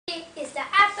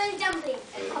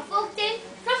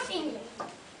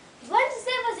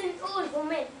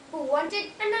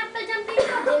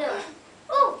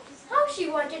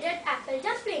apple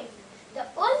dumpling. The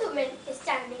old woman is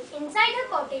standing inside her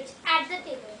cottage at the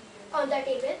table. On the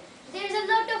table, there is a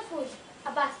lot of food.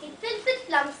 A basket filled with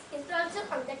plums is also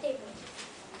on the table.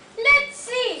 Let's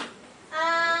see.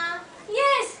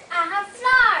 Yes, I have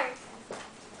flour.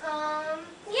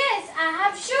 Yes, I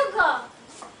have sugar.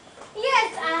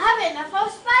 Yes, I have enough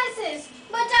of spices,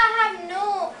 but I have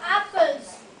no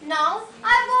apples. Now,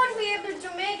 I won't be able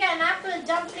to make an apple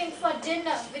dumpling for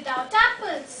dinner without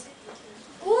apples.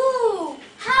 Ooh,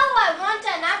 how I want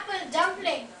an apple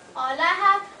dumpling. All I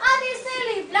have are these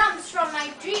silly plums from my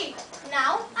tree.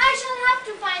 Now, I shall have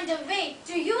to find a way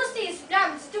to use these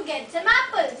plums to get some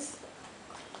apples.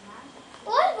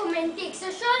 Old woman takes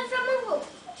a shawl from her hook.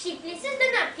 She places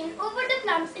the napkin over the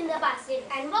plums in the basket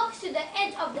and walks to the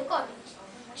edge of the cottage.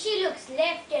 She looks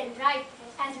left and right,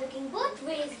 as looking both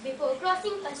ways before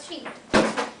crossing a street.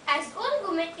 As old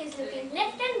woman is looking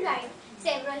left and right,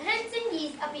 several hens and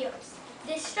geese appears.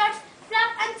 They strut,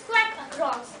 flap and squawk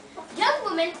across. Young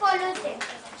woman follows them.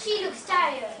 She looks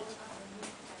tired.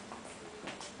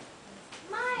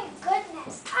 My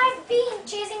goodness, I've been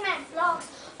chasing my flocks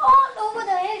all over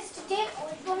the hills today,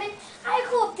 old woman. I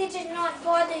hope they did not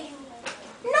bother you.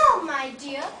 No, my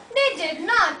dear, they did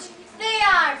not. They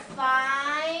are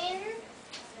fine,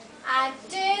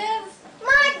 active.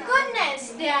 My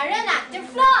goodness, they are an active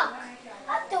flock.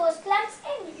 Are those plums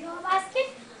in your basket?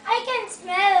 I can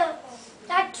smell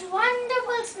that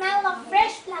wonderful smell of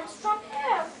fresh plums from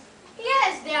here.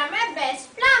 Yes, they are my best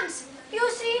plums. You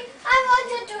see, I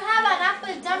wanted to have an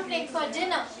apple dumpling for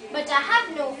dinner, but I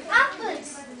have no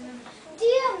apples.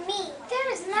 Dear me,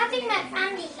 there is nothing my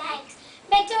family likes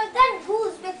better than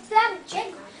goose with plum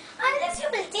jelly. Unless you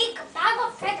will take a bag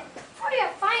of feathers for your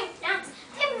fine plums,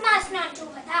 they must not do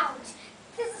without.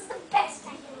 This is the best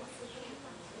I can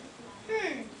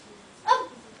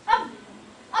offer.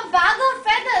 A bag of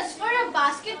feathers for a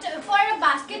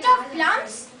basket of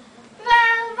plums?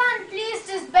 Well, one pleased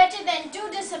is better than two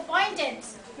disappointed.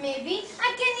 Maybe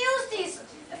I can use these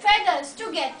feathers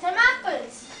to get some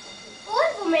apples.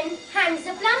 Old woman hands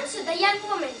the plums to the young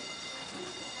woman.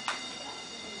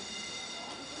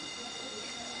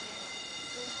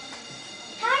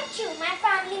 Thank you, my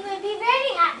family will be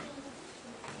very happy.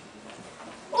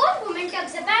 Old woman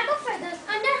tucks a bag of feathers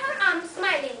under her arm,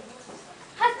 smiling.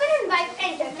 Husband and wife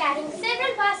enter carrying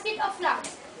several baskets of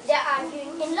flowers. They are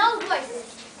arguing in loud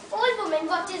voices. Old woman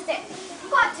watches them.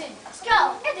 Cotton,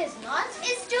 straw, it is not,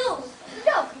 it's two.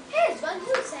 Look, here's one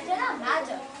who settled our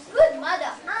matter. Good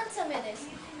mother, answer me this.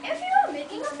 If you are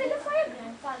making a pillow for your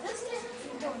grandfather's tent,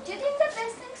 don't you think the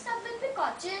best thing stuff will be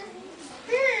cotton?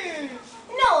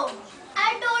 No,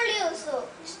 I told you so.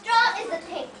 Straw is the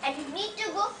thing, and you need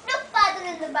to go no farther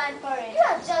in the barn for it. You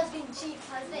have just been cheap,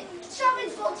 husband. Straw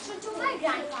will go through to my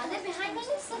grandfather behind when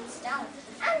he sits down.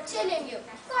 I'm telling you,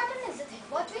 cotton is the thing,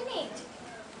 what we need.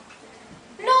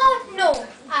 No,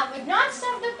 I would not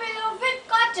stuff the pillow with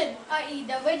cotton or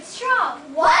either with straw.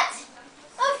 What?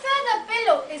 A feather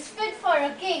pillow is fit for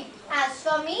a king. As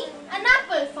for me, an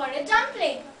apple for a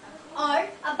dumpling. Or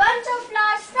a bunch of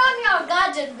flowers from your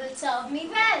garden will serve me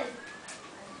well.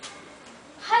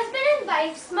 Husband and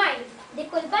wife smile. They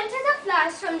pull bunches of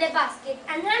flowers from their basket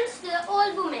and hands to the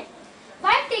old woman.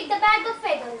 Wife take the bag of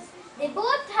feathers. They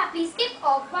both happily skip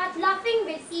off while laughing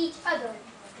with each other.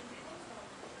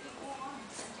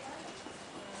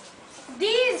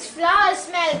 These flowers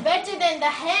smell better than the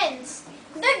hens,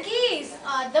 the geese,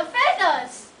 or the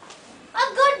feathers.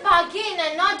 A good bargain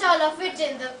and not all of it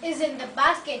is in the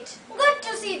basket. Good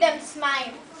to see them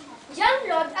smile. Young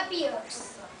lord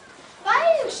appears. Why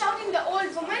are you shouting, the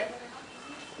old woman?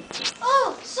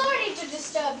 Oh, sorry to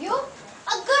disturb you.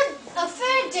 A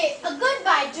fair day, a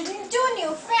goodbye to two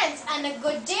new friends, and a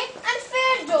good day and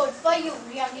fair road for you,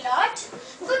 young lord.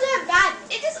 Good or bad,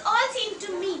 it is all same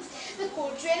to me. The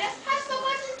coat trader has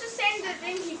forgotten to send the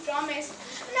ring he promised.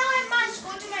 Now I must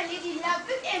go to my lady love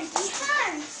with empty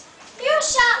hands. You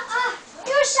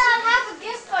shall have a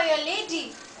gift for your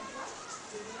lady.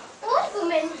 Old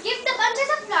woman gives the bunches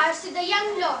of flowers to the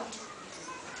young lord.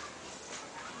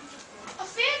 A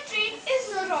fair trade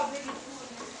is no robbery.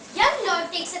 Young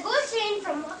lord takes a gold chain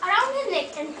from around his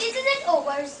neck and places it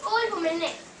over his old woman's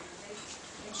neck.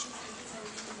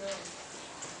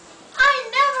 I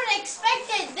never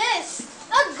expected this.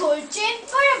 A gold chain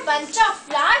for a bunch of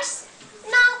flowers?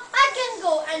 Now I can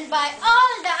go and buy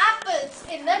all the apples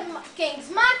in the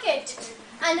king's market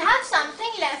and have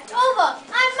something left over.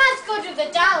 I must go to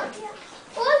the town.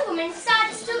 Old woman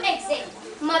starts to exit.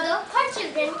 Mother, her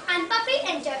children and puppy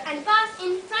enter and pass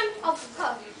in front of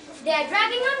her. They are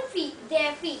dragging on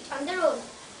their feet on the road.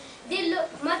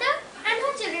 Mother and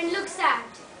her children look sad.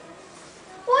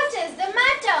 What is the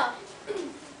matter?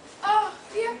 Oh,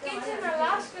 we have eaten our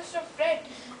last crust of bread,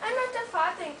 and not a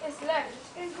farthing is left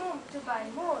in room to buy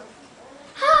more.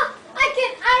 Ha!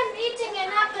 I'm eating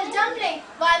an apple dumpling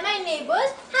while my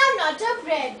neighbors have not a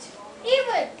bread.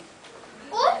 Even.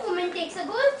 Old woman takes a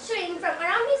gold string from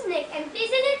around his neck and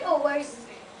places it over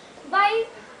by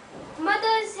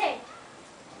mother's head.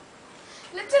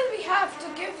 Little we have to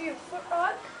give you for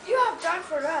all you have done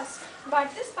for us,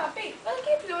 but this puppy will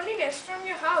keep loneliness from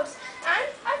your house, and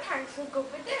our thanks will go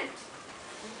with it.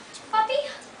 Puppy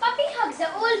hugs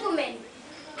the old woman,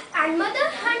 and mother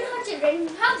and her children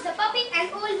hugs the puppy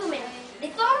and old woman. They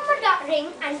form a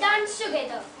ring and dance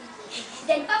together.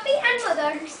 Then puppy and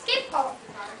mother skip off,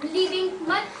 leaving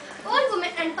old woman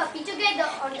and puppy together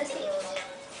on the stage.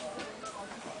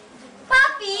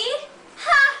 Puppy?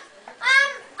 Ha!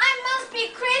 I must be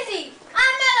crazy.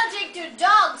 I'm allergic to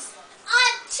dogs.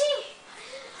 Achoo!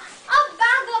 A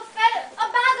bag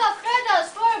of feathers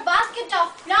for a basket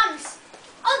of plums.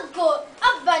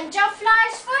 A bunch of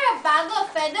flowers for a bag of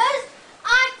feathers.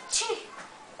 Achoo!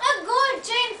 A gold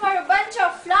chain for a bunch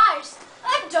of flowers.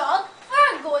 A dog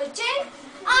for a gold chain.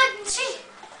 Achoo!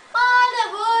 All the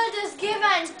world is give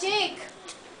and take.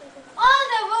 All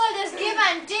the world is give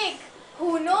and take.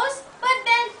 Who knows? But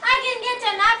then I can get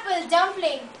an apple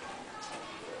dumpling.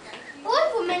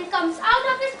 Old woman comes out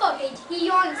of his cottage. He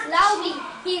yawns loudly.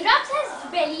 He rubs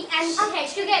his belly and his head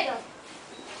together.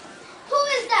 Who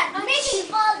is that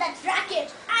making all that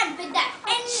racket and with that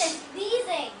endless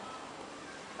wheezing?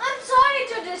 I'm sorry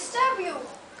to disturb you.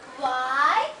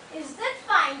 Why? Is that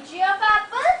fine tree of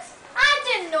apples? I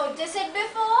didn't notice it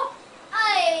before.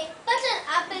 Aye, but an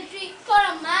apple tree for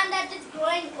a man that is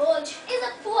growing old is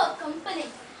a poor company.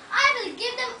 I will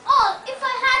give them all if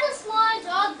I had a small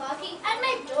dog barking at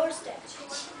my doorstep.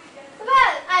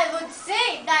 Well, I would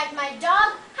say that my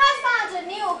dog has found a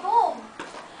new home.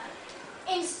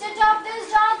 Instead of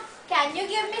this dog, can you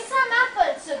give me some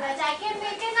apples so that I can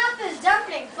make an apple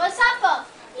dumpling for supper?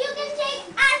 You can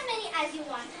take as many as you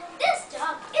want. This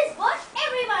dog is worth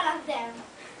every one of them.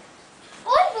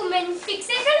 Old woman picks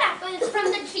several apples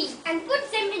from the tree and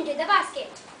puts them into the basket.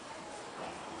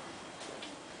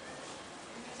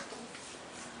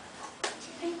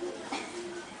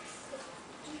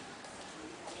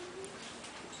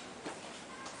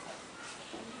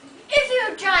 If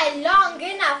you try long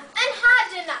enough and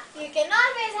hard enough, you can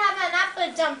always have an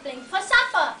apple dumpling for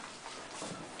supper.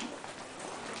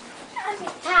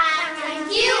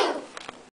 Thank you.